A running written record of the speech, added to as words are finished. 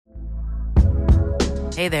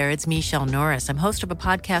Hey there, it's Michelle Norris. I'm host of a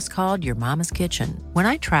podcast called Your Mama's Kitchen. When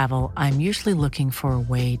I travel, I'm usually looking for a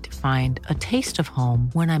way to find a taste of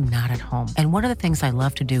home when I'm not at home. And one of the things I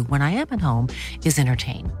love to do when I am at home is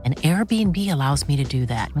entertain. And Airbnb allows me to do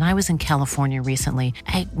that. When I was in California recently,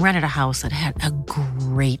 I rented a house that had a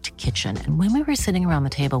great kitchen. And when we were sitting around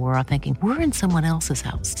the table, we were all thinking, we're in someone else's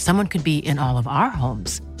house. Someone could be in all of our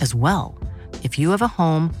homes as well. If you have a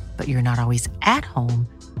home, but you're not always at home,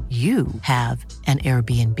 you have an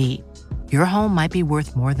Airbnb. Your home might be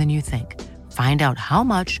worth more than you think. Find out how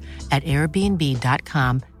much at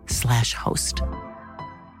airbnb.com/host.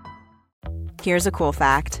 Here's a cool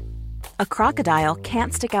fact. A crocodile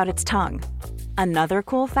can't stick out its tongue. Another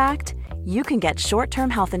cool fact, you can get short-term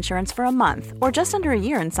health insurance for a month or just under a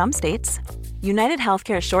year in some states. United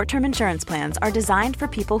Healthcare short-term insurance plans are designed for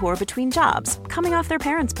people who are between jobs, coming off their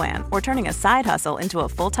parents' plan, or turning a side hustle into a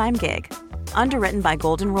full-time gig. Underwritten by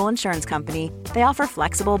Golden Rule Insurance Company, they offer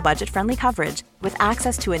flexible, budget-friendly coverage with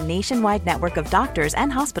access to a nationwide network of doctors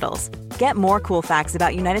and hospitals. Get more cool facts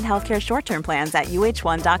about United Healthcare short-term plans at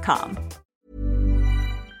uh1.com.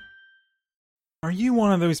 Are you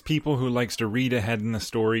one of those people who likes to read ahead in the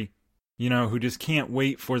story? You know, who just can't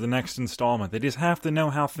wait for the next installment. They just have to know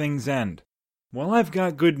how things end. Well, I've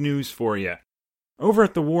got good news for you. Over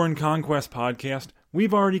at the War and Conquest podcast,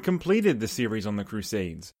 we've already completed the series on the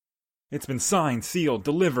Crusades. It's been signed, sealed,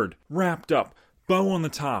 delivered, wrapped up, bow on the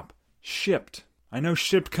top, shipped. I know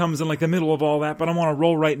shipped comes in like the middle of all that, but I'm on a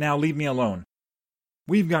roll right now, leave me alone.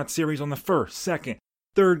 We've got series on the 1st, 2nd,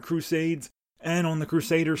 3rd Crusades, and on the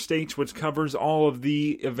Crusader stage, which covers all of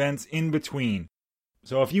the events in between.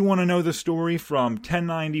 So if you want to know the story from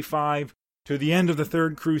 1095 to the end of the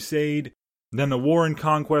 3rd Crusade, then the War and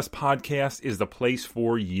Conquest podcast is the place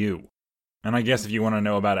for you. And I guess if you want to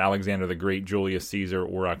know about Alexander the Great, Julius Caesar,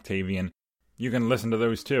 or Octavian, you can listen to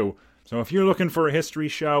those too. So if you're looking for a history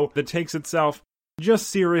show that takes itself just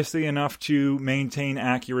seriously enough to maintain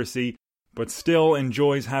accuracy, but still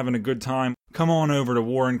enjoys having a good time, come on over to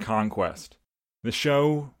War and Conquest, the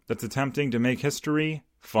show that's attempting to make history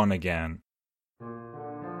fun again.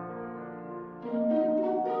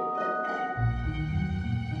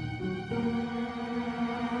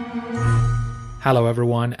 Hello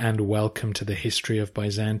everyone, and welcome to the History of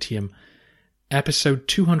Byzantium, episode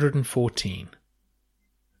 214,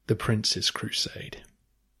 The Prince's Crusade.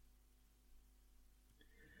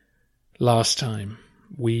 Last time,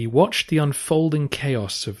 we watched the unfolding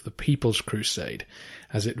chaos of the People's Crusade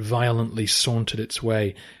as it violently sauntered its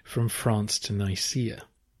way from France to Nicaea.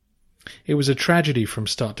 It was a tragedy from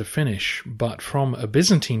start to finish, but from a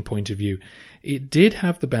Byzantine point of view, it did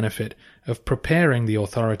have the benefit of preparing the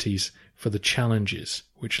authorities for the challenges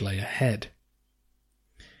which lay ahead.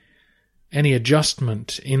 Any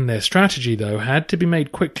adjustment in their strategy, though, had to be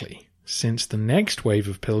made quickly, since the next wave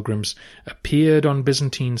of pilgrims appeared on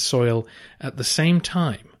Byzantine soil at the same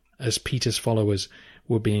time as Peter's followers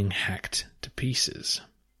were being hacked to pieces.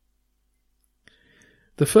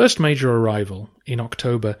 The first major arrival, in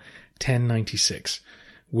October 1096,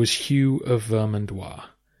 was Hugh of Vermandois,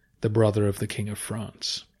 the brother of the King of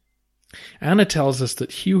France. Anna tells us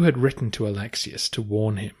that Hugh had written to Alexius to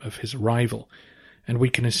warn him of his arrival, and we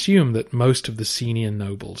can assume that most of the senior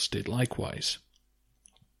nobles did likewise.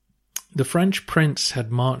 The French prince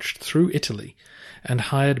had marched through Italy and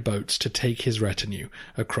hired boats to take his retinue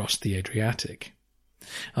across the Adriatic.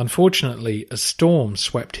 Unfortunately, a storm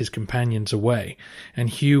swept his companions away, and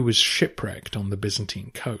Hugh was shipwrecked on the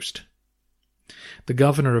Byzantine coast. The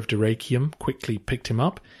governor of Dyrrhachium quickly picked him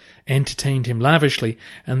up, entertained him lavishly,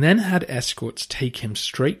 and then had escorts take him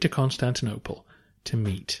straight to Constantinople to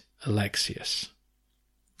meet Alexius.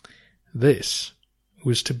 This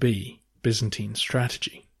was to be Byzantine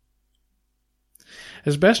strategy.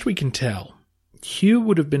 As best we can tell, Hugh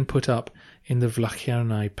would have been put up in the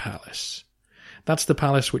Vlachernae Palace. That's the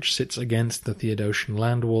palace which sits against the Theodosian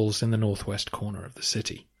land walls in the northwest corner of the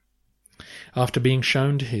city. After being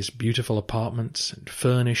shown to his beautiful apartments and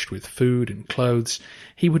furnished with food and clothes,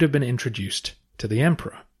 he would have been introduced to the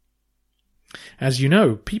emperor. As you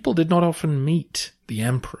know, people did not often meet the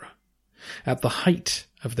emperor. At the height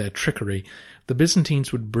of their trickery, the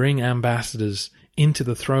Byzantines would bring ambassadors into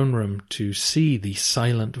the throne room to see the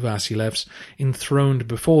silent Vasilevs enthroned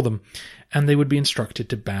before them, and they would be instructed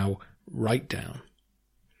to bow right down.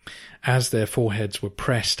 As their foreheads were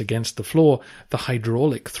pressed against the floor, the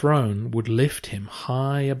hydraulic throne would lift him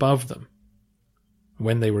high above them.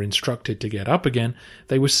 When they were instructed to get up again,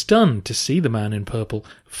 they were stunned to see the man in purple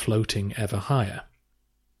floating ever higher.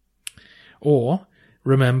 Or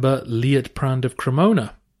remember Liutprand of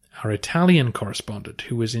Cremona, Our Italian correspondent,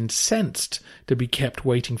 who was incensed to be kept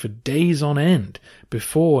waiting for days on end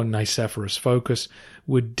before Nicephorus Phocas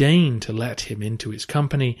would deign to let him into his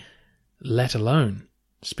company, let alone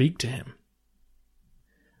speak to him.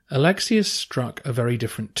 Alexius struck a very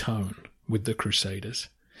different tone with the Crusaders.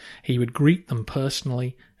 He would greet them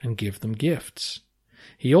personally and give them gifts.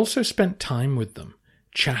 He also spent time with them,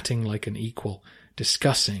 chatting like an equal,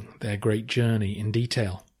 discussing their great journey in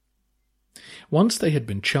detail. Once they had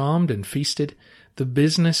been charmed and feasted, the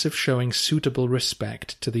business of showing suitable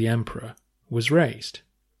respect to the emperor was raised.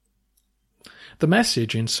 The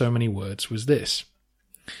message, in so many words, was this: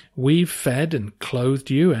 "We've fed and clothed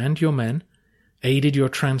you and your men, aided your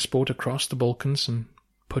transport across the Balkans, and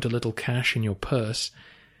put a little cash in your purse.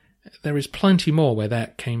 There is plenty more where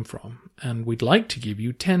that came from, and we'd like to give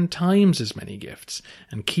you 10 times as many gifts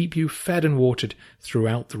and keep you fed and watered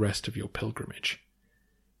throughout the rest of your pilgrimage.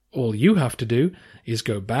 All you have to do is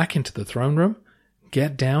go back into the throne room,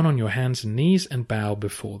 get down on your hands and knees and bow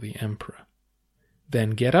before the emperor.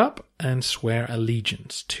 Then get up and swear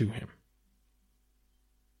allegiance to him."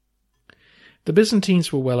 The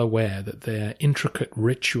Byzantines were well aware that their intricate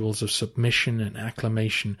rituals of submission and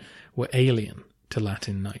acclamation were alien to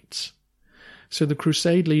Latin knights. So the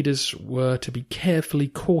Crusade leaders were to be carefully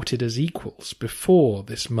courted as equals before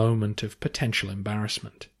this moment of potential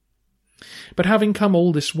embarrassment. But having come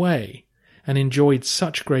all this way and enjoyed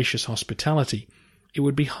such gracious hospitality, it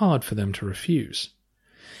would be hard for them to refuse.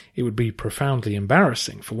 It would be profoundly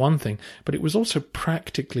embarrassing, for one thing, but it was also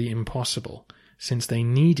practically impossible, since they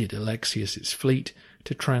needed Alexius's fleet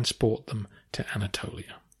to transport them to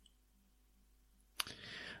Anatolia.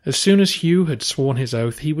 As soon as Hugh had sworn his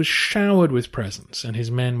oath, he was showered with presents, and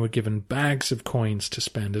his men were given bags of coins to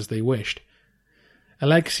spend as they wished.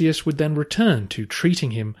 Alexius would then return to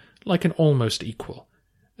treating him like an almost equal,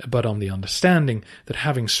 but on the understanding that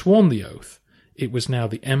having sworn the oath, it was now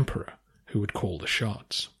the emperor who would call the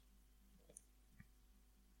shots.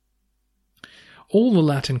 All the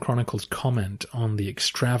Latin chronicles comment on the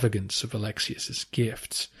extravagance of Alexius's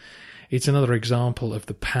gifts. It's another example of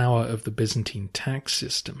the power of the Byzantine tax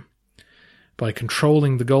system. By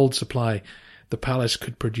controlling the gold supply, the palace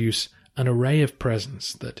could produce an array of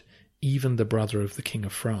presents that even the brother of the King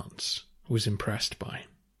of France was impressed by.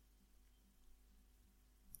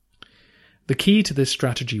 The key to this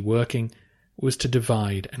strategy working was to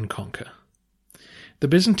divide and conquer. The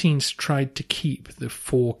Byzantines tried to keep the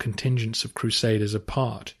 4 contingents of crusaders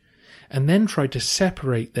apart, and then tried to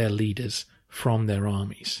separate their leaders from their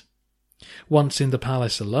armies. Once in the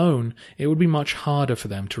palace alone, it would be much harder for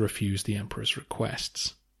them to refuse the emperor's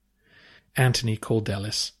requests. Antony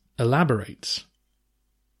Cordelis elaborates.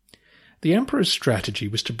 The emperor's strategy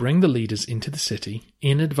was to bring the leaders into the city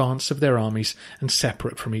in advance of their armies and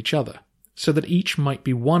separate from each other, so that each might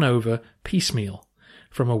be won over piecemeal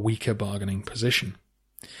from a weaker bargaining position.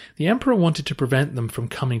 The emperor wanted to prevent them from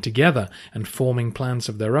coming together and forming plans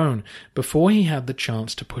of their own before he had the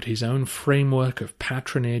chance to put his own framework of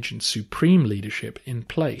patronage and supreme leadership in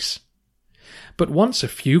place. But once a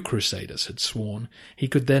few crusaders had sworn, he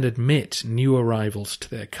could then admit new arrivals to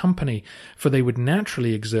their company, for they would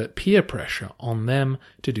naturally exert peer pressure on them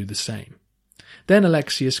to do the same. Then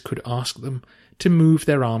Alexius could ask them to move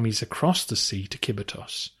their armies across the sea to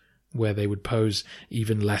Kibitos, where they would pose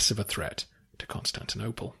even less of a threat to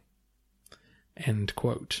Constantinople. End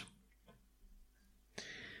quote.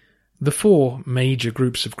 The 4 major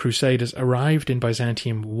groups of crusaders arrived in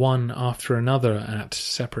Byzantium one after another at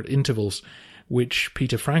separate intervals, which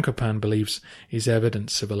Peter Frankopan believes is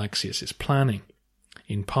evidence of Alexius's planning,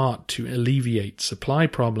 in part to alleviate supply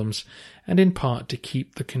problems and in part to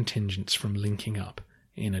keep the contingents from linking up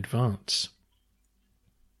in advance.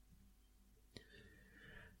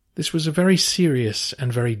 This was a very serious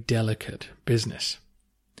and very delicate business.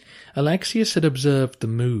 Alexius had observed the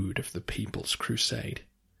mood of the People's Crusade.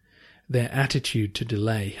 Their attitude to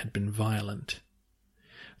delay had been violent.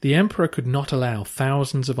 The emperor could not allow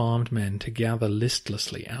thousands of armed men to gather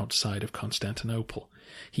listlessly outside of Constantinople.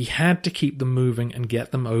 He had to keep them moving and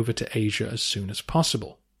get them over to Asia as soon as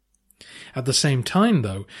possible. At the same time,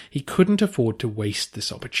 though, he couldn't afford to waste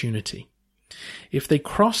this opportunity. If they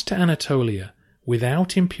crossed to Anatolia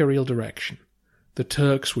without imperial direction, the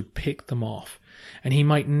Turks would pick them off, and he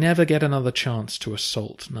might never get another chance to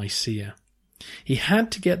assault Nicaea. He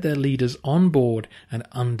had to get their leaders on board and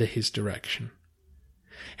under his direction.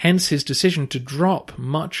 Hence his decision to drop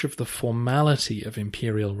much of the formality of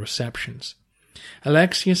imperial receptions.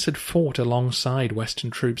 Alexius had fought alongside Western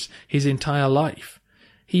troops his entire life.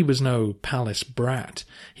 He was no palace brat.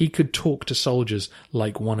 He could talk to soldiers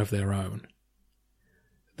like one of their own.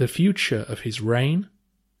 The future of his reign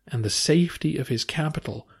and the safety of his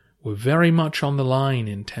capital were very much on the line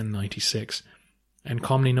in 1096, and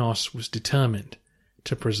Komnenos was determined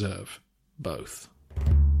to preserve both.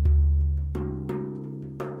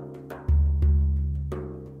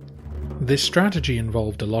 This strategy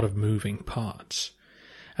involved a lot of moving parts.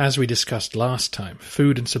 As we discussed last time,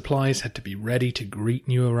 food and supplies had to be ready to greet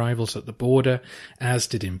new arrivals at the border, as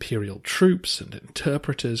did imperial troops and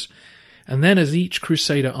interpreters, and then as each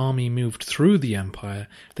Crusader army moved through the empire,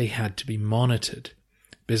 they had to be monitored.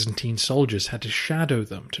 Byzantine soldiers had to shadow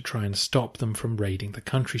them to try and stop them from raiding the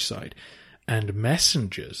countryside, and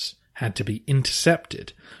messengers had to be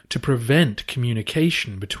intercepted to prevent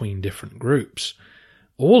communication between different groups,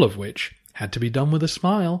 all of which had to be done with a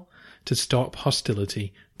smile to stop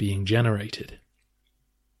hostility being generated.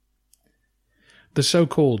 The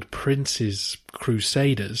so-called Prince's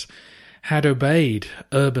Crusaders had obeyed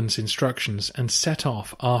Urban's instructions and set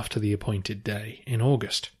off after the appointed day in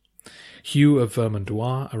August. Hugh of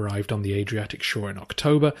Vermandois arrived on the Adriatic shore in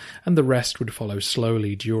October, and the rest would follow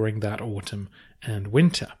slowly during that autumn and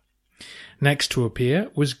winter. Next to appear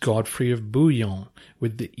was Godfrey of Bouillon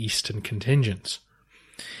with the eastern contingents.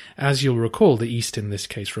 As you'll recall, the east in this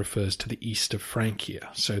case refers to the east of Francia,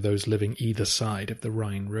 so those living either side of the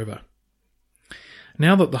Rhine River.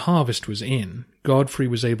 Now that the harvest was in, Godfrey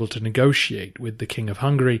was able to negotiate with the King of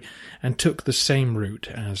Hungary and took the same route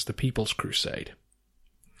as the People's Crusade.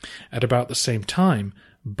 At about the same time,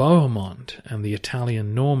 Bohemond and the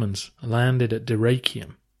Italian Normans landed at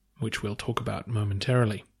Dyrrhachium, which we'll talk about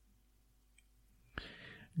momentarily.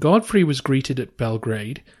 Godfrey was greeted at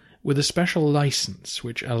Belgrade with a special license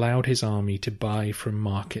which allowed his army to buy from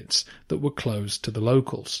markets that were closed to the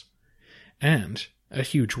locals, and a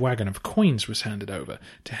huge wagon of coins was handed over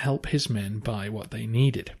to help his men buy what they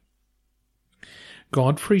needed.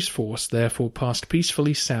 Godfrey's force therefore passed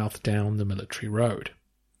peacefully south down the military road.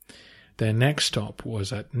 Their next stop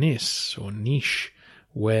was at Nice, or Niche,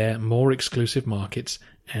 where more exclusive markets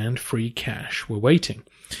and free cash were waiting,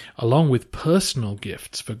 along with personal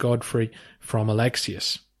gifts for Godfrey from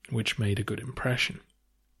Alexius, which made a good impression.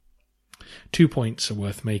 2 points are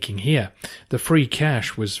worth making here. The free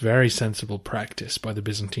cash was very sensible practice by the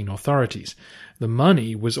Byzantine authorities. The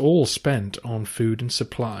money was all spent on food and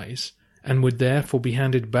supplies, and would therefore be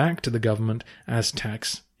handed back to the government as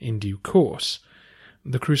tax in due course.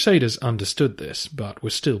 The Crusaders understood this, but were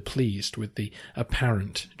still pleased with the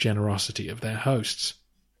apparent generosity of their hosts.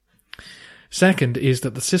 Second is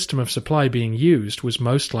that the system of supply being used was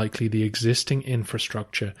most likely the existing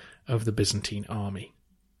infrastructure of the Byzantine army.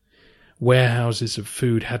 Warehouses of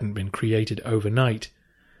food hadn't been created overnight,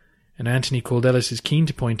 and Antony Cordelis is keen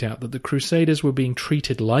to point out that the Crusaders were being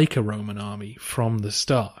treated like a Roman army from the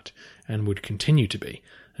start, and would continue to be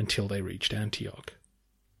until they reached Antioch.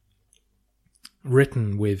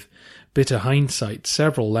 Written with bitter hindsight,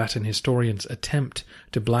 several Latin historians attempt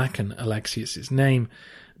to blacken Alexius's name,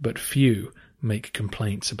 but few make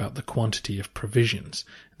complaints about the quantity of provisions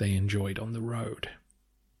they enjoyed on the road.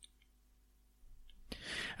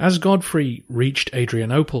 As Godfrey reached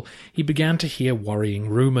Adrianople, he began to hear worrying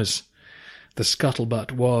rumours. The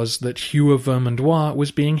scuttlebutt was that Hugh of Vermandois was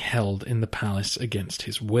being held in the palace against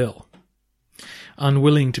his will.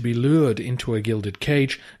 Unwilling to be lured into a gilded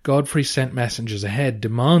cage, Godfrey sent messengers ahead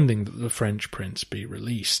demanding that the French prince be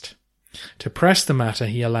released. To press the matter,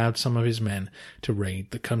 he allowed some of his men to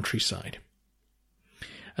raid the countryside.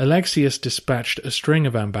 Alexius dispatched a string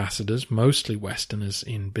of ambassadors, mostly Westerners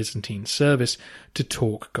in Byzantine service, to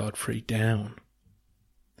talk Godfrey down.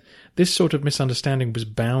 This sort of misunderstanding was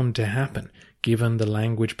bound to happen, given the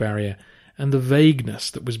language barrier and the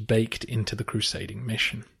vagueness that was baked into the crusading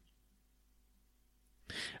mission.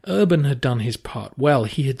 Urban had done his part well.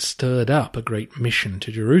 He had stirred up a great mission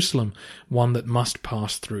to Jerusalem, one that must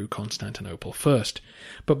pass through Constantinople first.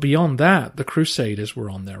 But beyond that, the Crusaders were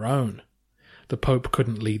on their own. The Pope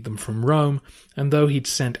couldn't lead them from Rome, and though he'd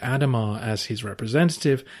sent Adhemar as his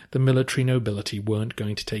representative, the military nobility weren't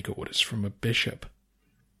going to take orders from a bishop.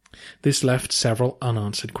 This left several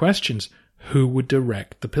unanswered questions. Who would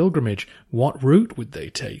direct the pilgrimage? What route would they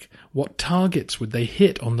take? What targets would they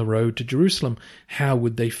hit on the road to Jerusalem? How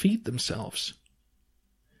would they feed themselves?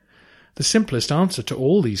 The simplest answer to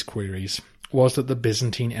all these queries was that the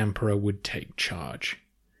Byzantine emperor would take charge.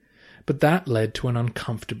 But that led to an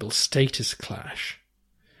uncomfortable status clash.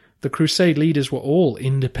 The Crusade leaders were all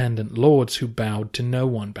independent lords who bowed to no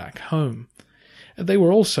one back home. They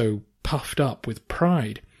were also puffed up with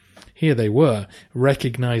pride. Here they were,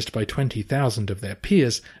 recognized by 20,000 of their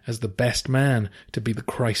peers as the best man to be the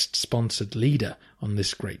Christ-sponsored leader on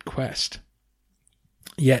this great quest.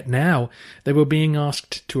 Yet now they were being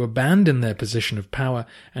asked to abandon their position of power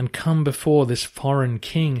and come before this foreign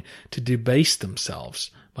king to debase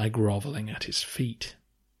themselves by grovelling at his feet.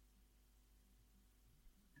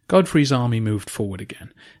 Godfrey's army moved forward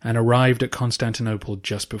again and arrived at Constantinople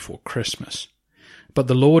just before Christmas. But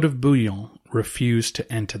the Lord of Bouillon refused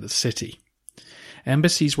to enter the city.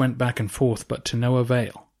 Embassies went back and forth, but to no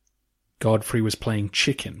avail. Godfrey was playing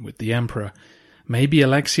chicken with the emperor. Maybe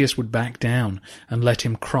Alexius would back down and let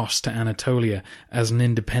him cross to Anatolia as an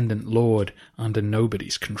independent lord under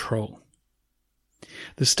nobody's control.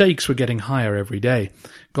 The stakes were getting higher every day.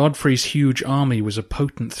 Godfrey's huge army was a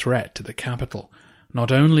potent threat to the capital.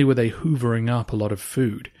 Not only were they hoovering up a lot of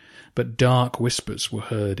food, but dark whispers were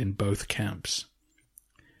heard in both camps.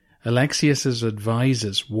 Alexius's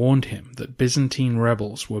advisers warned him that Byzantine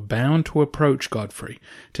rebels were bound to approach Godfrey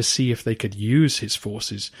to see if they could use his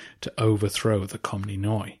forces to overthrow the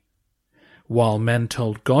Komnenoi, while men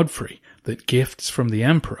told Godfrey that gifts from the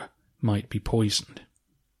emperor might be poisoned.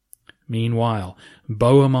 Meanwhile,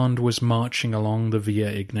 Bohemond was marching along the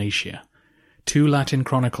Via Ignatia. 2 Latin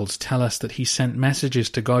chronicles tell us that he sent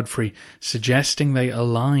messages to Godfrey suggesting they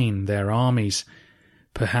align their armies,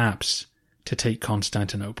 perhaps to take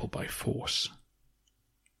Constantinople by force.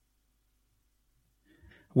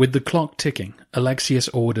 With the clock ticking, Alexius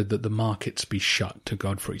ordered that the markets be shut to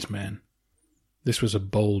Godfrey's men. This was a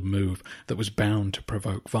bold move that was bound to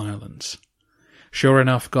provoke violence. Sure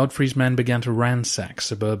enough, Godfrey's men began to ransack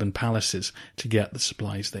suburban palaces to get the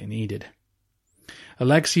supplies they needed.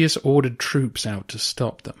 Alexius ordered troops out to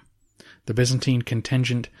stop them. The Byzantine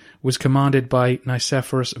contingent was commanded by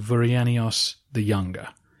Nicephorus Vurianios the Younger,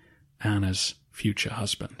 Anna's future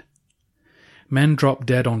husband. Men dropped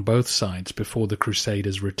dead on both sides before the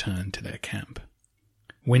Crusaders returned to their camp.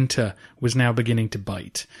 Winter was now beginning to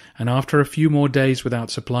bite, and after a few more days without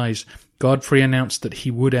supplies, Godfrey announced that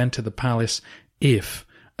he would enter the palace if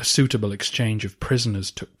a suitable exchange of prisoners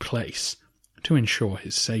took place to ensure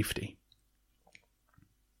his safety.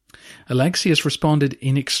 Alexius responded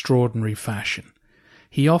in extraordinary fashion.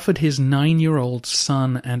 He offered his 9-year-old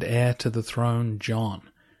son and heir to the throne, John,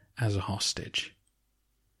 as a hostage.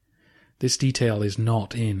 This detail is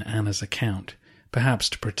not in Anna's account, perhaps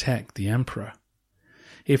to protect the emperor.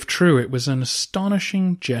 If true, it was an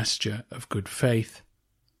astonishing gesture of good faith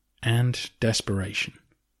and desperation.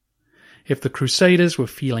 If the Crusaders were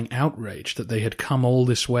feeling outraged that they had come all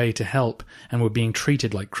this way to help and were being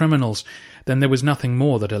treated like criminals, then there was nothing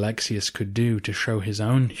more that Alexius could do to show his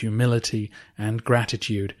own humility and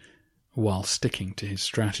gratitude while sticking to his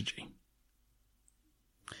strategy.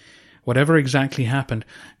 Whatever exactly happened,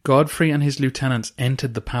 Godfrey and his lieutenants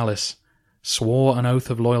entered the palace, swore an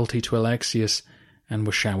oath of loyalty to Alexius, and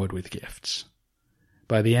were showered with gifts.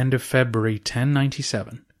 By the end of February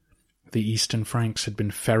 1097, the Eastern Franks had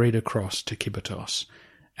been ferried across to Kibotos,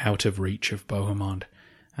 out of reach of Bohemond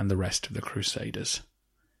and the rest of the Crusaders.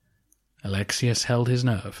 Alexius held his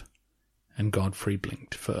nerve, and Godfrey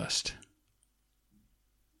blinked first.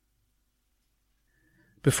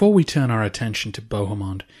 Before we turn our attention to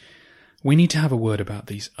Bohemond, we need to have a word about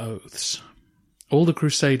these oaths. All the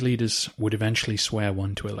Crusade leaders would eventually swear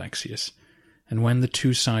one to Alexius, and when the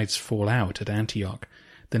 2 sides fall out at Antioch,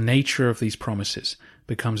 the nature of these promises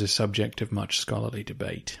becomes a subject of much scholarly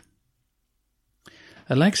debate.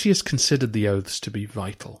 Alexius considered the oaths to be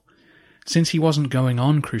vital. Since he wasn't going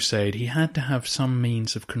on crusade, he had to have some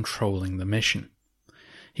means of controlling the mission.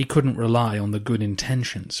 He couldn't rely on the good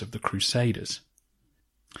intentions of the Crusaders.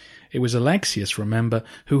 It was Alexius, remember,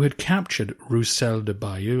 who had captured Roussel de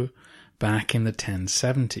Bayeux back in the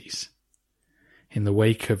 1070s. In the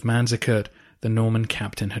wake of Manzikert, the Norman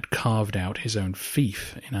captain had carved out his own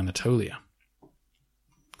fief in Anatolia.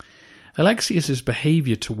 Alexius's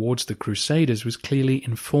behaviour towards the Crusaders was clearly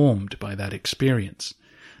informed by that experience.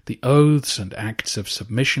 The oaths and acts of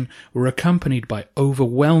submission were accompanied by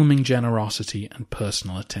overwhelming generosity and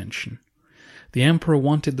personal attention. The emperor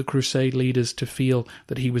wanted the Crusade leaders to feel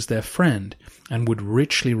that he was their friend and would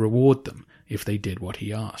richly reward them if they did what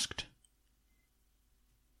he asked.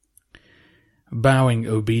 Bowing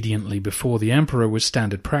obediently before the emperor was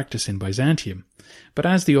standard practice in Byzantium, but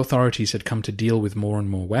as the authorities had come to deal with more and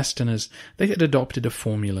more Westerners, they had adopted a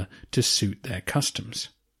formula to suit their customs.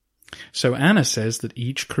 So Anna says that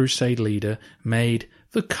each Crusade leader made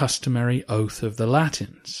the customary oath of the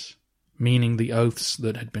Latins, meaning the oaths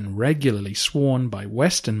that had been regularly sworn by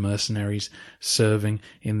Western mercenaries serving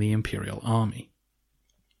in the imperial army.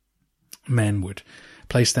 Men would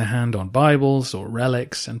place their hand on Bibles or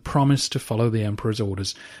relics and promise to follow the emperor's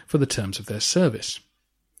orders for the terms of their service.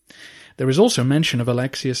 There is also mention of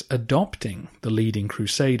Alexius adopting the leading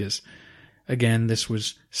crusaders, Again, this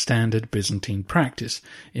was standard Byzantine practice,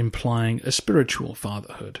 implying a spiritual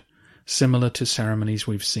fatherhood, similar to ceremonies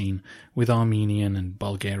we've seen with Armenian and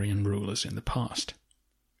Bulgarian rulers in the past.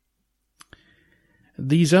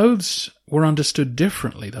 These oaths were understood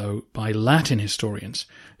differently, though, by Latin historians,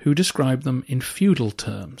 who describe them in feudal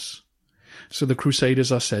terms. So the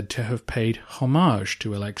Crusaders are said to have paid homage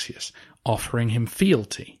to Alexius, offering him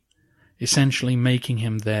fealty, essentially making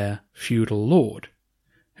him their feudal lord,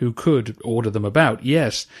 who could order them about,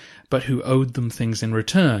 yes, but who owed them things in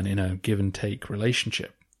return in a give-and-take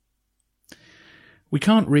relationship. We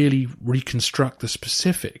can't really reconstruct the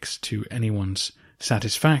specifics to anyone's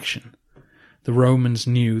satisfaction. The Romans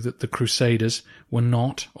knew that the Crusaders were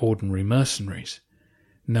not ordinary mercenaries.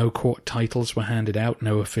 No court titles were handed out,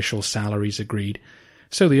 no official salaries agreed,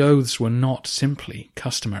 so the oaths were not simply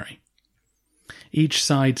customary. Each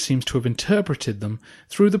side seems to have interpreted them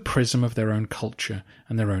through the prism of their own culture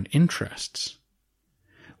and their own interests.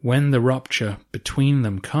 When the rupture between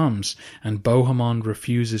them comes and Bohemond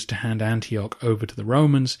refuses to hand Antioch over to the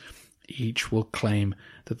Romans, each will claim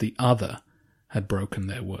that the other had broken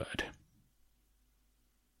their word.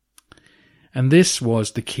 And this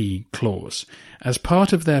was the key clause. As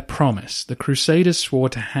part of their promise, the Crusaders swore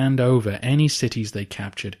to hand over any cities they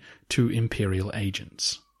captured to imperial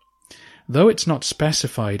agents. Though it's not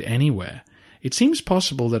specified anywhere, it seems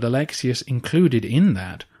possible that Alexius included in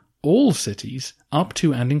that all cities up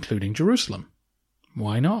to and including Jerusalem.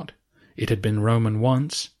 Why not? It had been Roman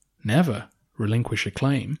once, never relinquish a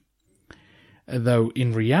claim. Though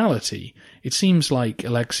in reality, it seems like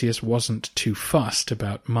Alexius wasn't too fussed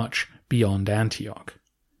about much beyond Antioch.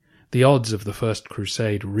 The odds of the First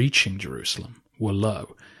Crusade reaching Jerusalem were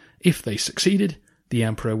low. If they succeeded, the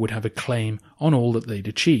emperor would have a claim on all that they'd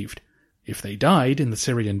achieved. If they died in the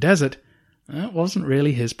Syrian desert, that wasn't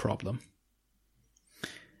really his problem.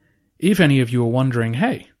 If any of you are wondering,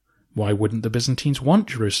 hey, why wouldn't the Byzantines want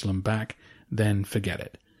Jerusalem back, then forget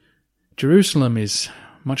it. Jerusalem is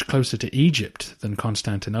much closer to Egypt than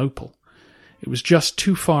Constantinople. It was just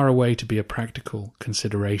too far away to be a practical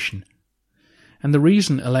consideration. And the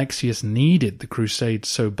reason Alexius needed the Crusade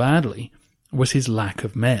so badly was his lack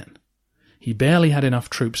of men. He barely had enough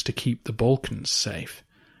troops to keep the Balkans safe.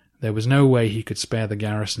 There was no way he could spare the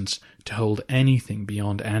garrisons to hold anything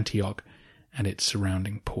beyond Antioch and its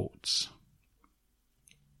surrounding ports.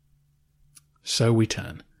 So we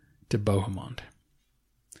turn to Bohemond.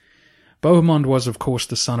 Bohemond was, of course,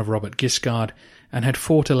 the son of Robert Guiscard and had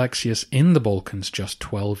fought Alexius in the Balkans just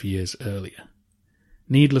 12 years earlier.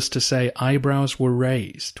 Needless to say, eyebrows were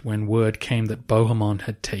raised when word came that Bohemond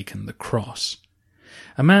had taken the cross.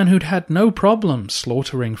 A man who'd had no problem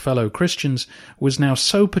slaughtering fellow Christians was now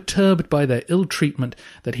so perturbed by their ill treatment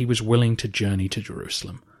that he was willing to journey to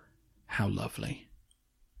Jerusalem. How lovely.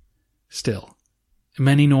 Still,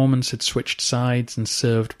 many Normans had switched sides and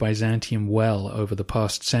served Byzantium well over the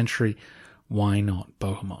past century. Why not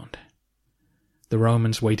Bohemond? The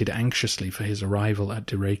Romans waited anxiously for his arrival at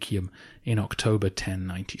Dyrrhachium in October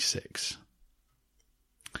 1096.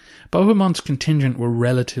 Bohemond's contingent were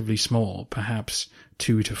relatively small, perhaps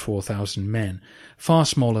 2,000 to 4,000 men, far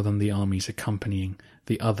smaller than the armies accompanying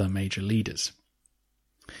the other major leaders.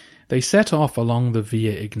 They set off along the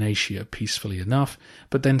Via Egnatia peacefully enough,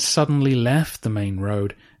 but then suddenly left the main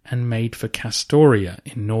road and made for Castoria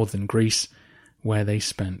in northern Greece, where they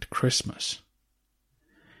spent Christmas.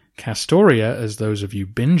 Castoria, as those of you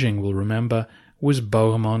binging will remember, was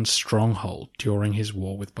Bohemond's stronghold during his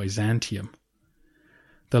war with Byzantium.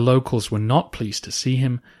 The locals were not pleased to see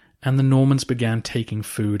him, and the Normans began taking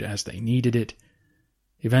food as they needed it.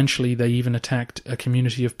 Eventually, they even attacked a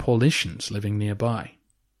community of Paulicians living nearby.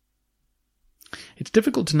 It's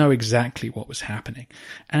difficult to know exactly what was happening.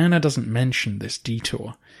 Anna doesn't mention this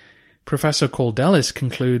detour. Professor Caldelis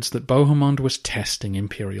concludes that Bohemond was testing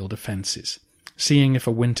imperial defences, seeing if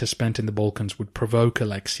a winter spent in the Balkans would provoke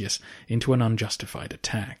Alexius into an unjustified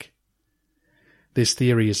attack. This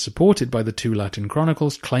theory is supported by the two Latin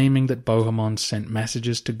chronicles claiming that Bohemond sent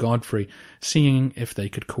messages to Godfrey, seeing if they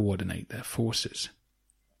could coordinate their forces.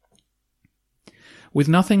 With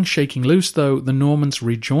nothing shaking loose, though, the Normans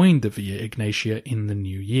rejoined the Via Egnatia in the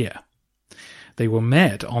new year. They were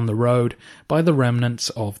met on the road by the remnants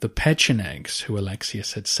of the Pechenegs, who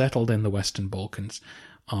Alexius had settled in the Western Balkans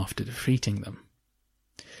after defeating them.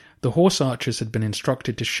 The horse archers had been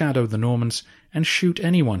instructed to shadow the Normans and shoot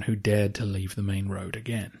anyone who dared to leave the main road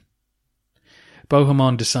again.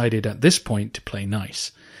 Bohemond decided at this point to play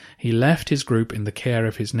nice. He left his group in the care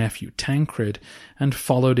of his nephew Tancred and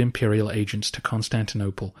followed imperial agents to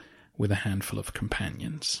Constantinople with a handful of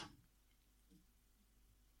companions.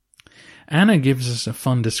 Anna gives us a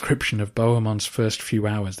fun description of Bohemond's first few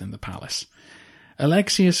hours in the palace.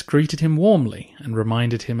 Alexius greeted him warmly and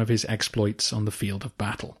reminded him of his exploits on the field of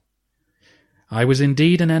battle. "I was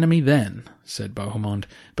indeed an enemy then," said Bohemond,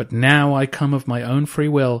 "but now I come of my own free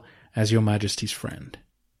will as your Majesty's friend."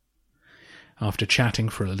 After chatting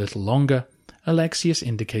for a little longer, Alexius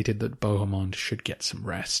indicated that Bohemond should get some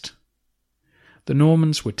rest. The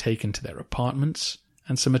Normans were taken to their apartments,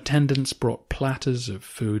 and some attendants brought platters of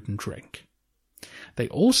food and drink. They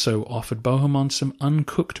also offered Bohemond some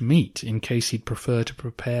uncooked meat in case he'd prefer to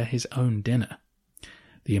prepare his own dinner.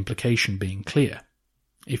 The implication being clear.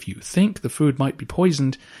 If you think the food might be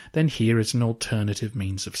poisoned, then here is an alternative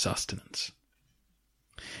means of sustenance.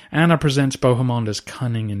 Anna presents Bohemond as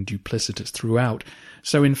cunning and duplicitous throughout,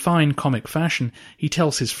 so in fine comic fashion he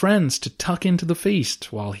tells his friends to tuck into the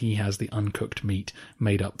feast while he has the uncooked meat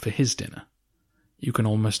made up for his dinner. You can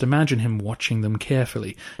almost imagine him watching them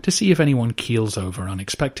carefully to see if anyone keels over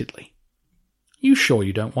unexpectedly. "You sure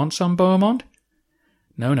you don't want some, Bohemond?"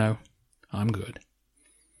 No, I'm good."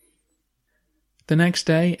 The next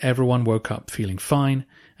day everyone woke up feeling fine,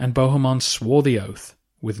 and Bohemond swore the oath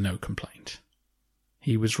with no complaint.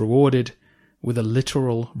 He was rewarded with a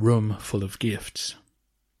literal room full of gifts.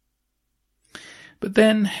 But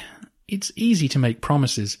then, it's easy to make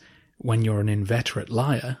promises when you're an inveterate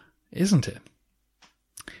liar, isn't it?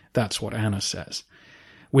 That's what Anna says.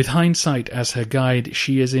 With hindsight as her guide,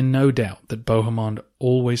 she is in no doubt that Bohemond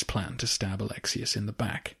always planned to stab Alexius in the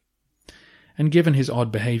back. And given his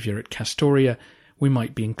odd behaviour at Castoria, we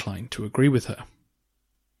might be inclined to agree with her.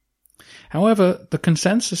 However, the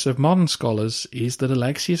consensus of modern scholars is that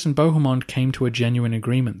Alexius and Bohemond came to a genuine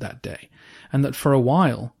agreement that day, and that for a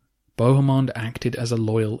while, Bohemond acted as a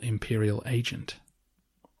loyal imperial agent.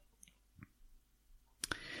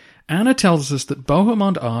 Anna tells us that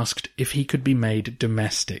Bohemond asked if he could be made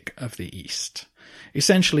domestic of the East,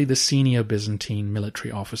 essentially the senior Byzantine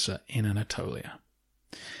military officer in Anatolia,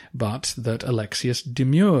 but that Alexius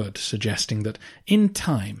demurred, suggesting that in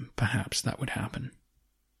time perhaps that would happen.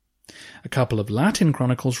 A couple of Latin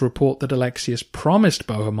chronicles report that Alexius promised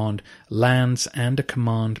Bohemond lands and a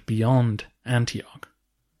command beyond Antioch.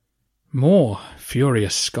 More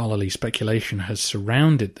furious scholarly speculation has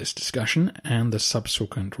surrounded this discussion and the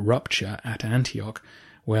subsequent rupture at Antioch,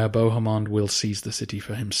 where Bohemond will seize the city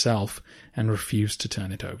for himself and refuse to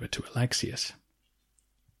turn it over to Alexius.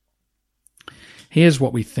 Here's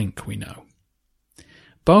what we think we know.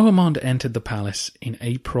 Bohemond entered the palace in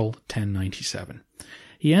April 1097.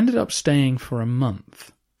 He ended up staying for a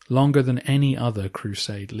month, longer than any other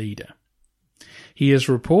Crusade leader. He is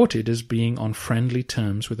reported as being on friendly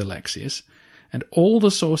terms with Alexius, and all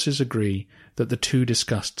the sources agree that the two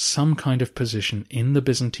discussed some kind of position in the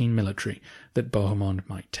Byzantine military that Bohemond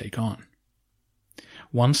might take on.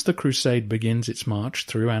 Once the Crusade begins its march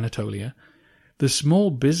through Anatolia, the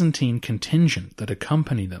small Byzantine contingent that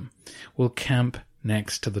accompany them will camp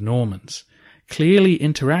next to the Normans, clearly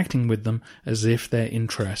interacting with them as if their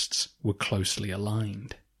interests were closely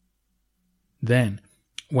aligned. Then,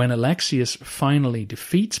 when Alexius finally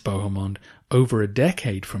defeats Bohemond over a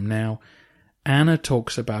decade from now, Anna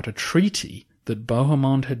talks about a treaty that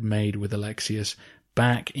Bohemond had made with Alexius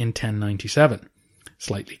back in 1097,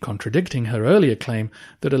 slightly contradicting her earlier claim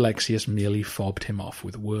that Alexius merely fobbed him off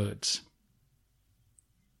with words.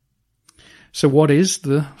 So what is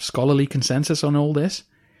the scholarly consensus on all this?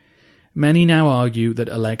 Many now argue that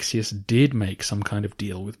Alexius did make some kind of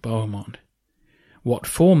deal with Bohemond. What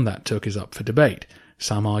form that took is up for debate.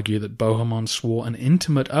 Some argue that Bohemond swore an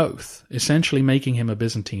intimate oath, essentially making him a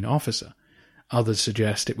Byzantine officer. Others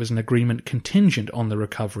suggest it was an agreement contingent on the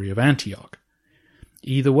recovery of Antioch.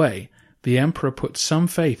 Either way, the emperor put some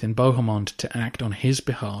faith in Bohemond to act on his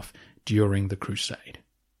behalf during the Crusade.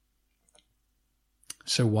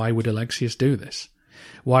 So why would Alexius do this?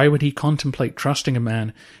 Why would he contemplate trusting a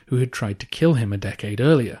man who had tried to kill him a decade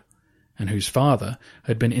earlier, and whose father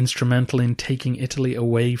had been instrumental in taking Italy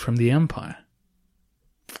away from the empire?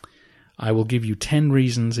 I will give you 10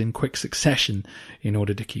 reasons in quick succession in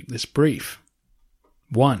order to keep this brief.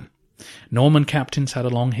 1. Norman captains had a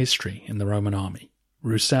long history in the Roman army.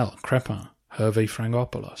 Roussel, Crepin, Hervé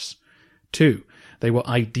Frangopoulos. 2. They were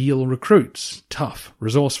ideal recruits, tough,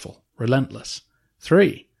 resourceful, relentless.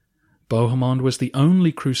 3. Bohemond was the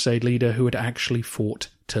only Crusade leader who had actually fought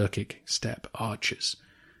Turkic steppe archers.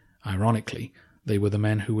 Ironically, they were the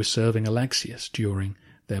men who were serving Alexius during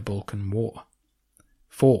their Balkan War.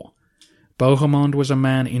 4. Bohemond was a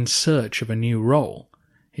man in search of a new role.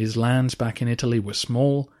 His lands back in Italy were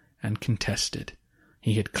small and contested.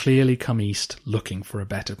 He had clearly come east looking for a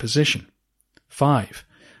better position. 5.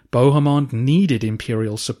 Bohemond needed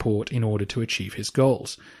imperial support in order to achieve his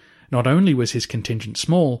goals. Not only was his contingent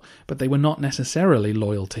small, but they were not necessarily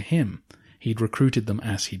loyal to him. He'd recruited them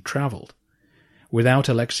as he'd travelled. Without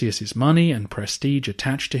Alexius's money and prestige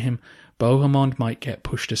attached to him, Bohemond might get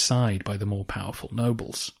pushed aside by the more powerful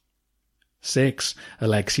nobles. 6.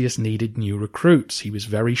 Alexius needed new recruits. He was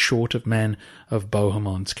very short of men of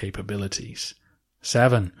Bohemond's capabilities.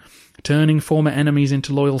 7. Turning former enemies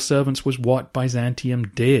into loyal servants was what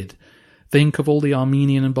Byzantium did. Think of all the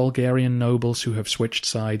Armenian and Bulgarian nobles who have switched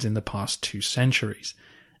sides in the past 2 centuries.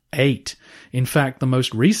 8. In fact, the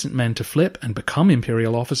most recent men to flip and become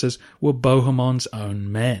imperial officers were Bohemond's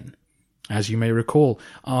own men. As you may recall,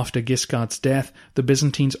 after Guiscard's death, the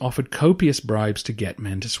Byzantines offered copious bribes to get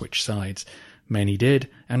men to switch sides. Many did,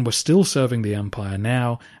 and were still serving the empire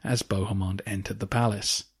now as Bohemond entered the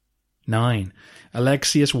palace. 9.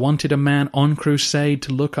 Alexius wanted a man on crusade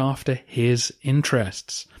to look after his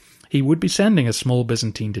interests. He would be sending a small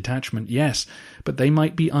Byzantine detachment, yes, but they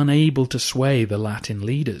might be unable to sway the Latin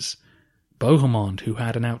leaders. Bohemond, who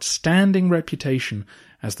had an outstanding reputation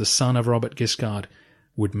as the son of Robert Guiscard,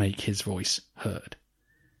 would make his voice heard.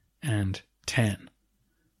 And 10.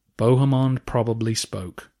 Bohemond probably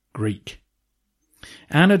spoke Greek.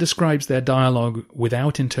 Anna describes their dialogue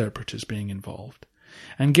without interpreters being involved.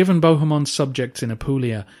 And given Bohemond's subjects in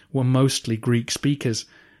Apulia were mostly Greek speakers,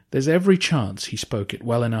 there's every chance he spoke it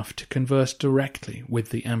well enough to converse directly with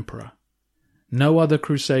the emperor. No other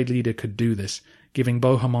crusade leader could do this, giving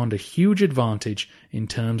Bohemond a huge advantage in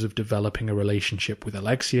terms of developing a relationship with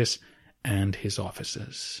Alexius and his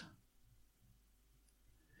officers.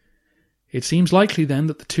 It seems likely then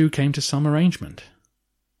that the two came to some arrangement.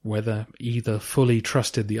 Whether either fully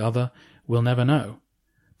trusted the other, we'll never know.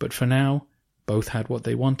 But for now, both had what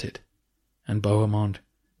they wanted, and Bohemond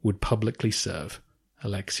would publicly serve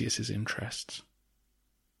Alexius's interests.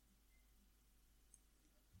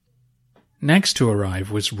 Next to arrive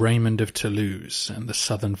was Raymond of Toulouse and the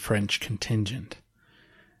southern French contingent.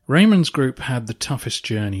 Raymond's group had the toughest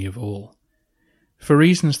journey of all. For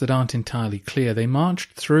reasons that aren't entirely clear, they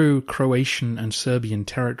marched through Croatian and Serbian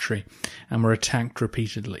territory and were attacked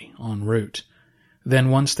repeatedly en route. Then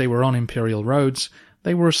once they were on imperial roads,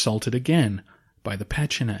 they were assaulted again by the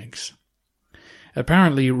Pechenegs.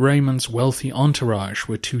 Apparently Raymond's wealthy entourage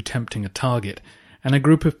were too tempting a target, and a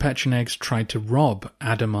group of Pechenegs tried to rob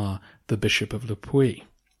Adhemar, the bishop of Le Puy.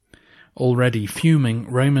 Already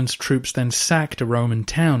fuming, Raymond's troops then sacked a Roman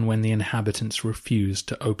town when the inhabitants refused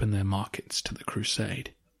to open their markets to the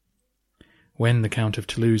crusade. When the Count of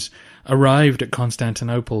Toulouse arrived at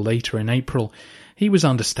Constantinople later in April, he was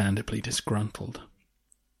understandably disgruntled.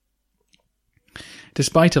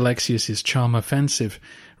 Despite Alexius's charm offensive,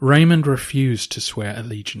 Raymond refused to swear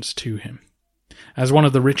allegiance to him. As one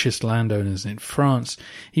of the richest landowners in France,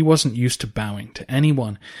 he wasn't used to bowing to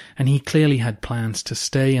anyone, and he clearly had plans to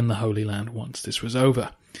stay in the Holy Land once this was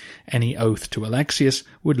over. Any oath to Alexius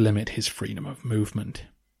would limit his freedom of movement.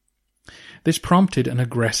 This prompted an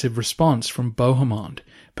aggressive response from Bohemond,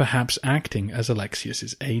 perhaps acting as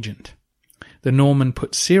Alexius's agent. The Norman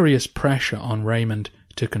put serious pressure on Raymond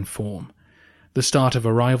to conform, the start of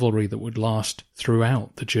a rivalry that would last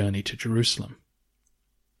throughout the journey to Jerusalem.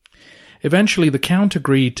 Eventually, the Count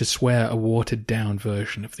agreed to swear a watered-down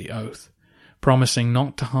version of the oath, promising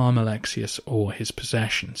not to harm Alexius or his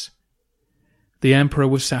possessions. The emperor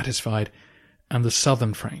was satisfied, and the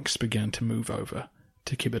southern Franks began to move over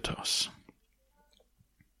to Kibitos.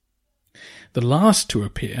 The last to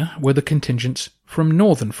appear were the contingents from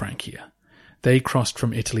northern Francia. They crossed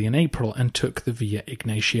from Italy in April and took the Via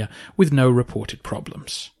Ignatia with no reported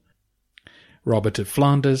problems. Robert of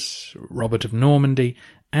Flanders, Robert of Normandy,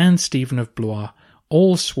 and Stephen of Blois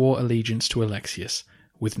all swore allegiance to Alexius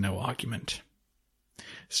with no argument.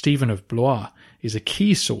 Stephen of Blois is a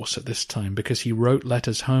key source at this time because he wrote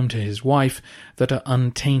letters home to his wife that are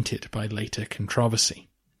untainted by later controversy.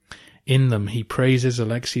 In them he praises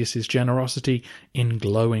Alexius's generosity in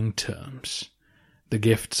glowing terms. The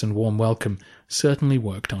gifts and warm welcome certainly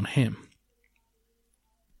worked on him.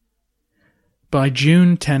 By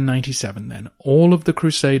June 1097, then, all of the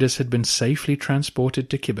Crusaders had been safely transported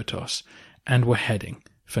to Kibitos and were heading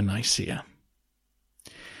for Nicaea.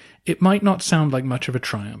 It might not sound like much of a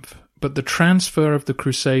triumph, but the transfer of the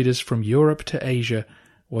Crusaders from Europe to Asia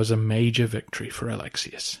was a major victory for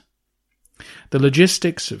Alexius. The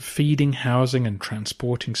logistics of feeding, housing, and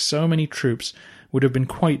transporting so many troops would have been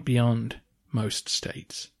quite beyond most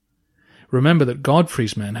states. Remember that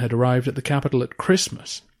Godfrey's men had arrived at the capital at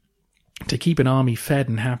Christmas. To keep an army fed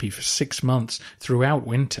and happy for 6 months throughout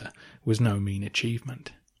winter was no mean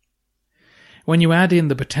achievement. When you add in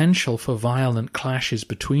the potential for violent clashes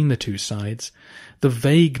between the two sides, the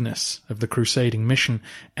vagueness of the crusading mission,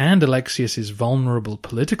 and Alexius's vulnerable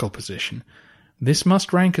political position, this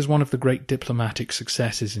must rank as one of the great diplomatic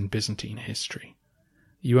successes in Byzantine history.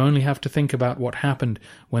 You only have to think about what happened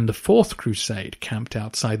when the Fourth Crusade camped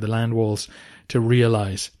outside the land walls to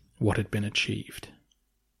realize what had been achieved.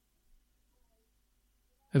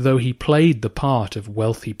 Though he played the part of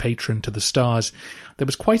wealthy patron to the stars, there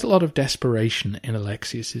was quite a lot of desperation in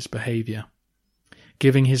Alexius's behaviour.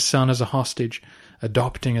 Giving his son as a hostage,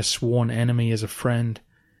 adopting a sworn enemy as a friend.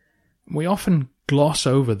 We often gloss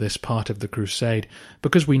over this part of the crusade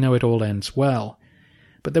because we know it all ends well,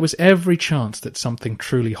 but there was every chance that something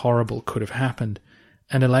truly horrible could have happened,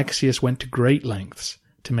 and Alexius went to great lengths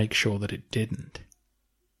to make sure that it didn't.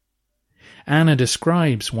 Anna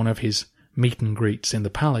describes one of his meet and greets in the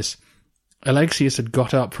palace. Alexius had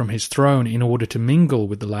got up from his throne in order to mingle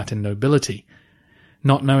with the Latin nobility.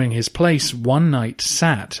 Not knowing his place, one knight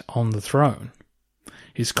sat on the throne.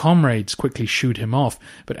 His comrades quickly shooed him off,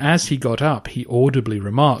 but as he got up, he audibly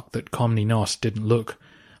remarked that Komnenos didn't look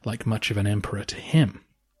like much of an emperor to him.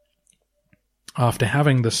 After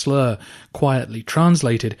having the slur quietly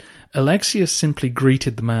translated, Alexius simply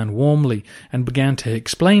greeted the man warmly and began to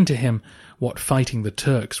explain to him what fighting the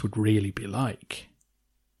Turks would really be like.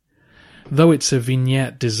 Though it's a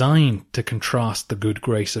vignette designed to contrast the good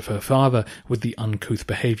grace of her father with the uncouth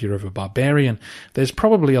behaviour of a barbarian, there's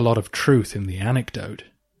probably a lot of truth in the anecdote.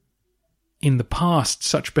 In the past,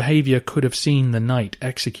 such behaviour could have seen the knight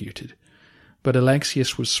executed, but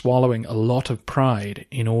Alexius was swallowing a lot of pride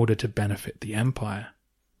in order to benefit the empire.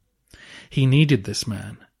 He needed this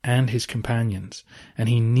man and his companions, and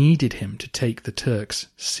he needed him to take the Turks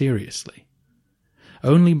seriously.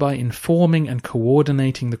 Only by informing and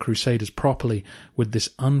coordinating the Crusaders properly would this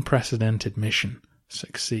unprecedented mission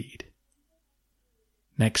succeed.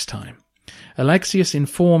 Next time, Alexius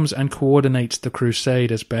informs and coordinates the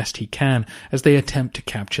crusade as best he can as they attempt to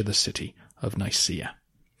capture the city of Nicaea.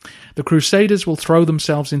 The Crusaders will throw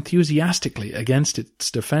themselves enthusiastically against its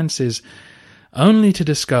defences, only to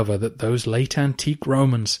discover that those late antique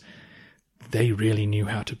Romans, they really knew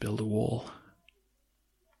how to build a wall.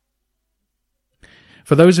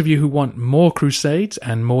 For those of you who want more Crusades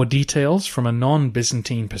and more details from a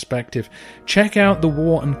non-Byzantine perspective, check out the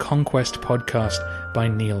War and Conquest podcast by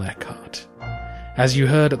Neil Eckhart. As you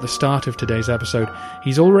heard at the start of today's episode,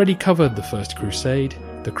 he's already covered the First Crusade,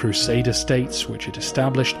 the Crusader states which it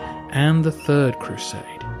established, and the Third Crusade.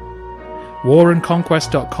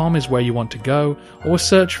 warandconquest.com is where you want to go, or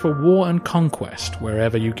search for War and Conquest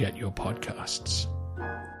wherever you get your podcasts.